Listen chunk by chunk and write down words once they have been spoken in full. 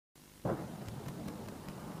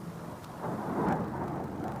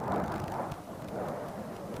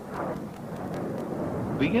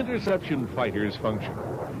The interception fighter's function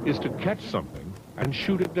is to catch something and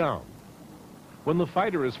shoot it down. When the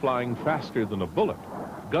fighter is flying faster than a bullet,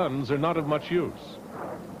 guns are not of much use.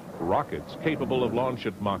 Rockets capable of launch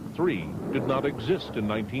at Mach 3 did not exist in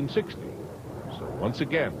 1960. So once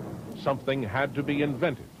again, something had to be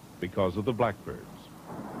invented because of the Blackbirds.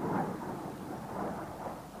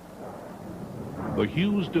 The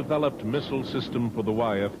Hughes-developed missile system for the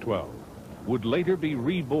YF-12 would later be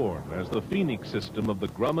reborn as the Phoenix system of the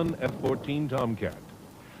Grumman F-14 Tomcat,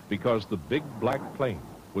 because the big black plane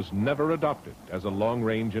was never adopted as a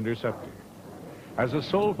long-range interceptor. As a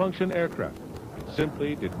sole-function aircraft, it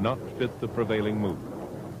simply did not fit the prevailing mood.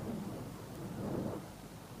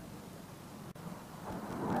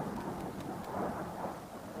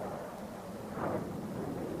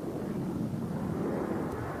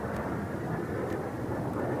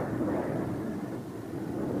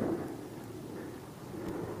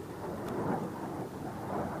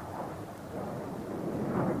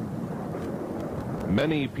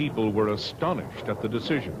 Many people were astonished at the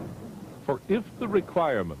decision, for if the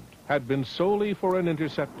requirement had been solely for an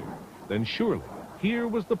interceptor, then surely here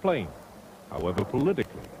was the plane. However,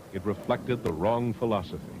 politically, it reflected the wrong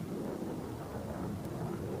philosophy.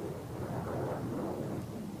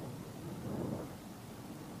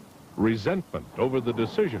 Resentment over the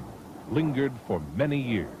decision lingered for many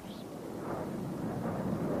years.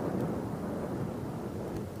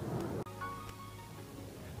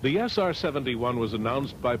 The SR-71 was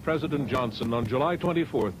announced by President Johnson on July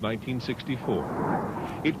 24,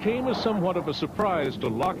 1964. It came as somewhat of a surprise to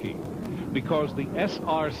Lockheed because the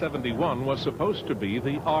SR-71 was supposed to be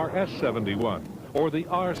the RS-71, or the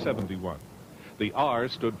R-71. The R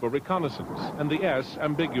stood for reconnaissance, and the S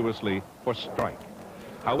ambiguously for strike.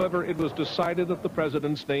 However, it was decided that the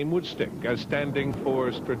President's name would stick as standing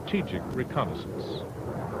for strategic reconnaissance.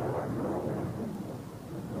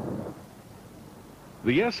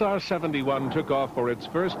 The SR-71 took off for its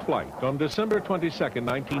first flight on December 22,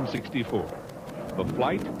 1964. The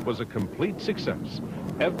flight was a complete success.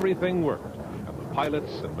 Everything worked, and the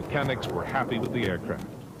pilots and mechanics were happy with the aircraft.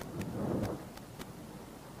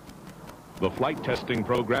 The flight testing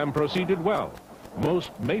program proceeded well, most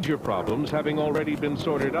major problems having already been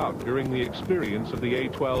sorted out during the experience of the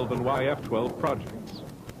A-12 and YF-12 projects.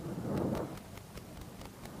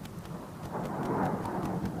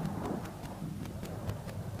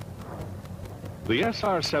 The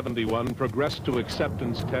SR-71 progressed to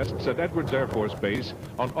acceptance tests at Edwards Air Force Base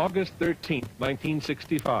on August 13,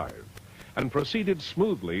 1965, and proceeded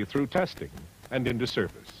smoothly through testing and into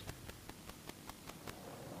service.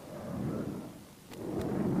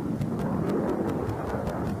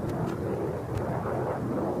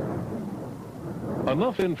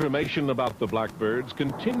 Enough information about the Blackbirds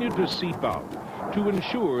continued to seep out to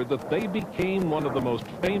ensure that they became one of the most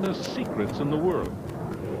famous secrets in the world.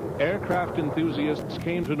 Aircraft enthusiasts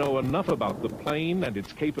came to know enough about the plane and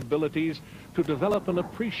its capabilities to develop an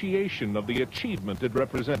appreciation of the achievement it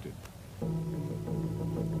represented.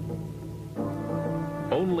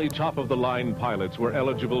 Only top-of-the-line pilots were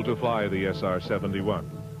eligible to fly the SR-71.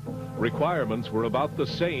 Requirements were about the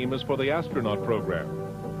same as for the astronaut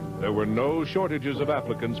program. There were no shortages of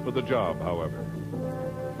applicants for the job, however.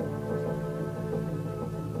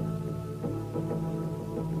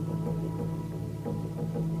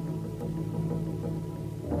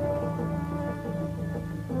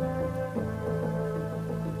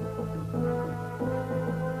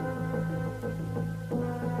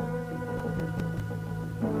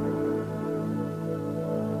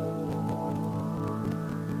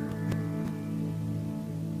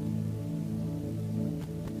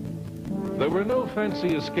 There were no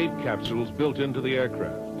fancy escape capsules built into the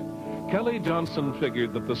aircraft. Kelly Johnson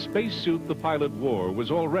figured that the spacesuit the pilot wore was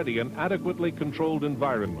already an adequately controlled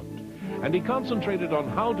environment, and he concentrated on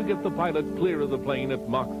how to get the pilot clear of the plane at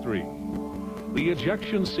Mach 3. The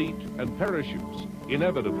ejection seat and parachutes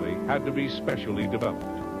inevitably had to be specially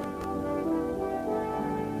developed.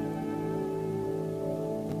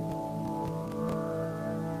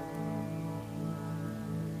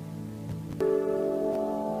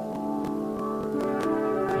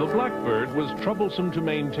 The Blackbird was troublesome to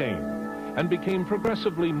maintain and became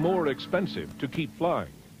progressively more expensive to keep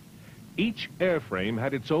flying. Each airframe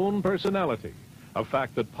had its own personality, a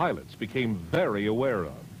fact that pilots became very aware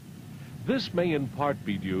of. This may in part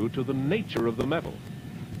be due to the nature of the metal.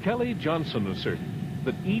 Kelly Johnson asserted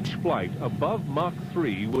that each flight above Mach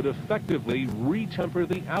 3 would effectively retemper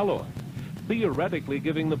the alloy, theoretically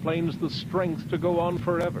giving the planes the strength to go on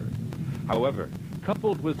forever. However,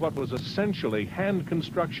 coupled with what was essentially hand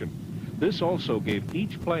construction, this also gave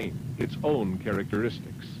each plane its own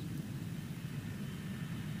characteristics.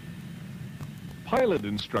 pilot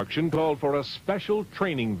instruction called for a special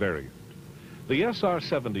training variant. The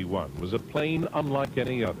SR-71 was a plane unlike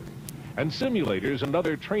any other, and simulators and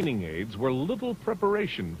other training aids were little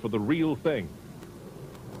preparation for the real thing.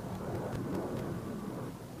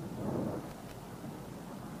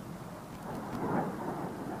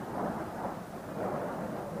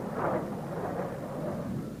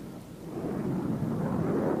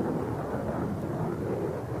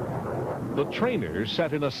 The trainer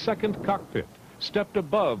sat in a second cockpit, stepped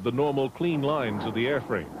above the normal clean lines of the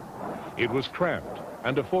airframe. It was cramped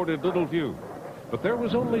and afforded little view, but there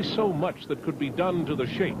was only so much that could be done to the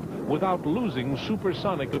shape without losing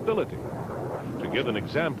supersonic ability. To give an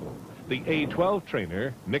example, the A-12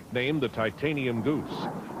 trainer, nicknamed the Titanium Goose,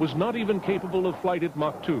 was not even capable of flight at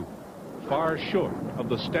Mach 2, far short of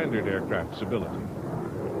the standard aircraft's ability.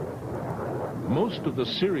 Most of the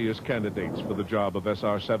serious candidates for the job of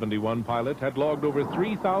SR-71 pilot had logged over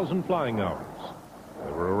 3,000 flying hours.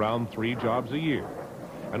 There were around 3 jobs a year,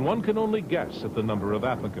 and one can only guess at the number of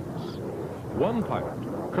applicants. One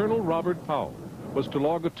pilot, Colonel Robert Powell, was to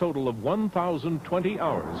log a total of 1,020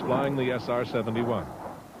 hours flying the SR-71.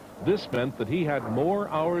 This meant that he had more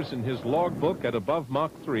hours in his logbook at above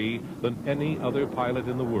Mach 3 than any other pilot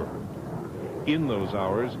in the world. In those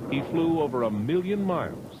hours, he flew over 1 million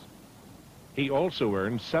miles. He also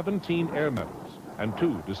earned 17 air medals and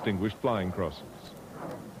 2 distinguished flying crosses.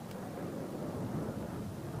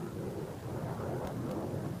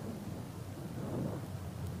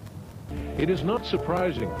 It is not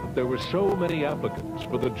surprising that there were so many applicants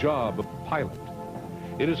for the job of pilot.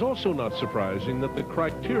 It is also not surprising that the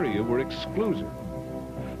criteria were exclusive.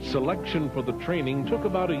 Selection for the training took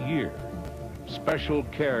about a year. Special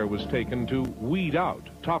care was taken to weed out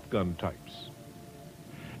Top Gun types.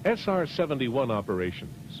 SR-71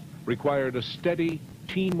 operations required a steady,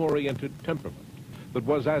 team-oriented temperament that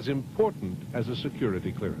was as important as a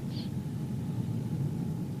security clearance.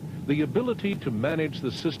 The ability to manage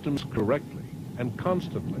the systems correctly and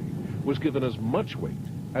constantly was given as much weight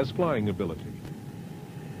as flying ability.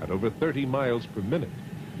 At over 30 miles per minute,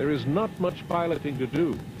 there is not much piloting to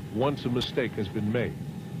do once a mistake has been made.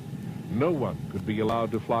 No one could be allowed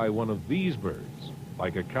to fly one of these birds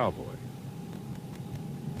like a cowboy.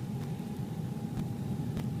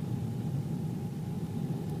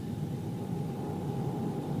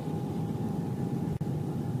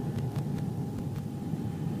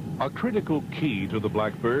 A critical key to the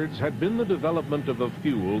Blackbirds had been the development of a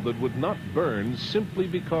fuel that would not burn simply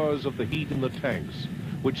because of the heat in the tanks,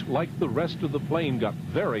 which, like the rest of the plane, got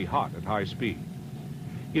very hot at high speed.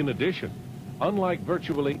 In addition, unlike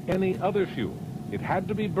virtually any other fuel, it had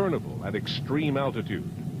to be burnable at extreme altitude.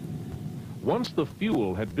 Once the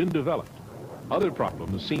fuel had been developed, other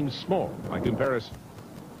problems seemed small by comparison.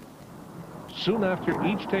 Soon after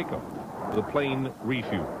each takeoff, the plane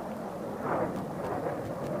refueled.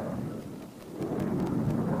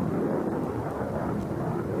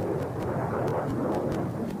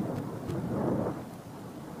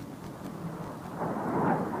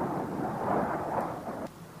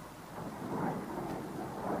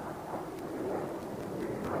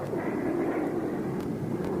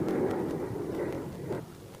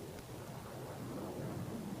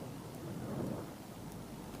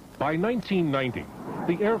 By 1990,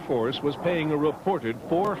 the Air Force was paying a reported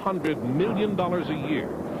 $400 million a year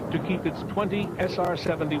to keep its 20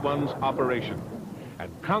 SR-71s operational. And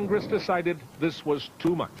Congress decided this was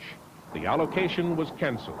too much. The allocation was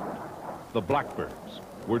canceled. The Blackbirds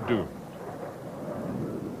were doomed.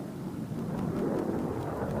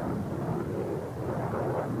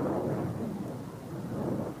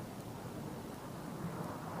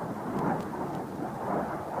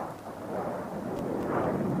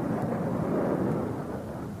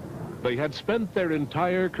 They had spent their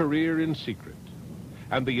entire career in secret,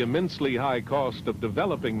 and the immensely high cost of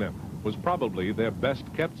developing them was probably their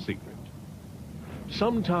best-kept secret.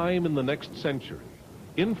 Sometime in the next century,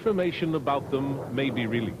 information about them may be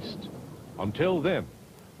released. Until then,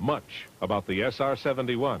 much about the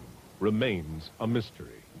SR-71 remains a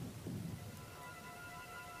mystery.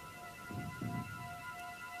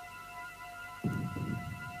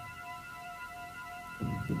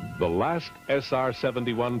 The last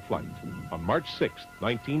SR-71 flight, on March 6,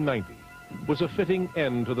 1990, was a fitting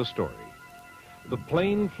end to the story. The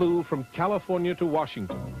plane flew from California to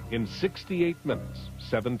Washington in 68 minutes,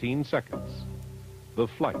 17 seconds. The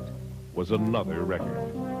flight was another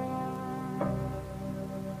record.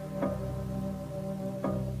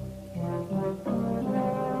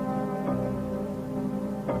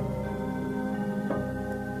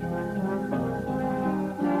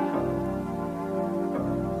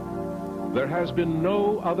 There has been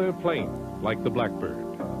no other plane like the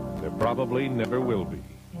Blackbird. There probably never will be.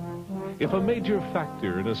 If a major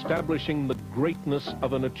factor in establishing the greatness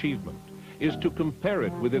of an achievement is to compare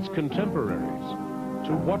it with its contemporaries,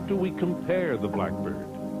 to what do we compare the Blackbird?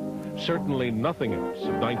 Certainly nothing else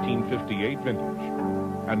of 1958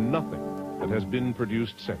 vintage, and nothing that has been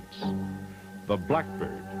produced since. The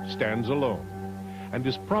Blackbird stands alone and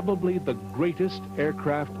is probably the greatest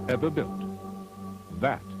aircraft ever built.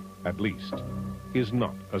 That, at least, is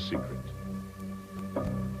not a secret.